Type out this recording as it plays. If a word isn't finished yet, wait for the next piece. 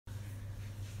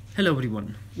Hello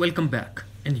everyone, welcome back,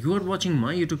 and you are watching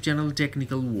my YouTube channel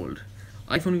Technical World.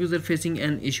 iPhone user facing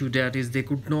an issue that is they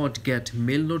could not get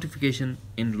mail notification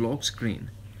in lock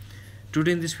screen.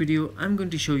 Today in this video I'm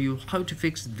going to show you how to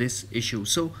fix this issue.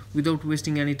 So without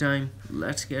wasting any time,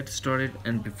 let's get started,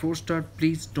 and before start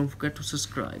please don't forget to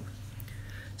subscribe.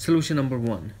 Solution number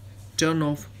 1. Turn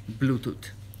off Bluetooth.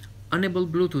 Enable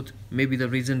Bluetooth may be the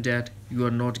reason that you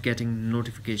are not getting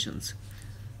notifications.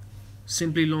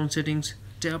 Simply launch settings,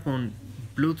 tap on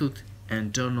Bluetooth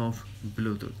and turn off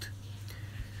Bluetooth.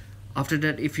 After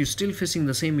that, if you're still facing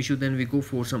the same issue, then we go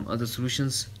for some other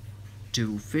solutions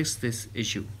to fix this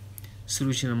issue.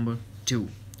 Solution number 2.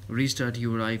 Restart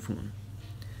your iPhone.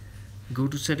 Go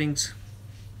to settings,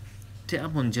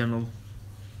 tap on general,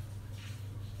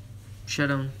 shut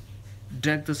down,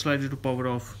 drag the slider to power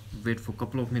off, wait for a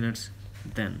couple of minutes,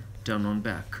 then turn on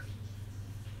back.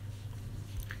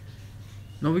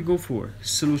 Now we go for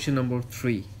solution number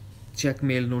 3. Check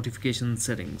mail notification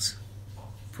settings.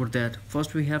 For that,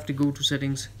 first we have to go to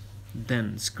settings,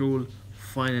 then scroll,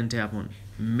 find and tap on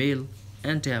mail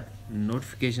and tap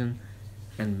notification,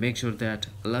 and make sure that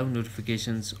allow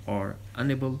notifications are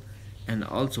enabled, and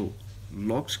also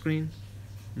lock screen,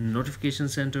 notification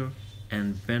center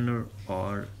and banner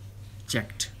are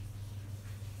checked.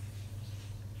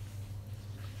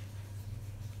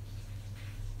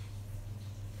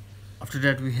 After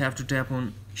that, we have to tap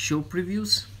on show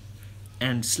previews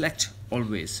and select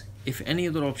always if any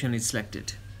other option is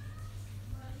selected.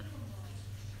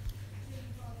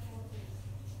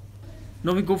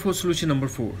 Now we go for solution number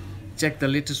 4. Check the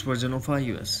latest version of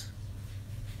iOS.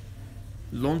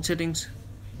 Launch settings,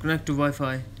 connect to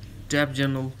Wi-Fi, tap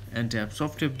general and tap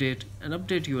software update and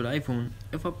update your iPhone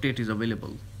if update is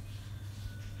available.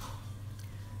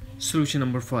 Solution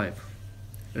number 5.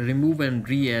 Remove and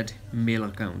re-add mail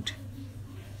account.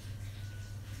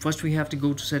 First we have to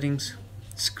go to settings,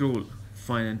 scroll,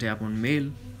 find and tap on mail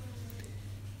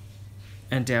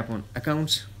and tap on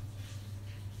accounts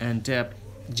and tap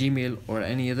Gmail or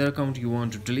any other account you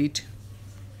want to delete.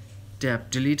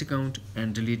 Tap delete account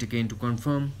and delete again to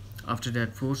confirm. After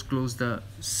that, force close the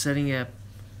setting app,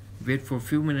 wait for a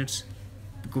few minutes,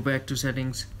 go back to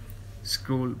settings,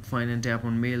 scroll, find and tap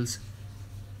on mails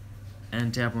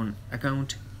and tap on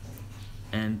account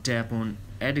and tap on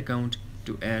add account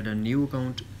to add a new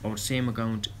account or same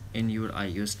account in your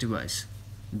iOS device.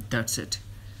 That's it.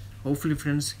 Hopefully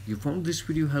friends, you found this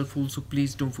video helpful, so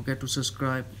please don't forget to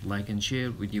subscribe, like and share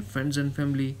with your friends and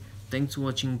family. Thanks for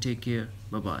watching. Take care.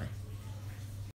 Bye bye.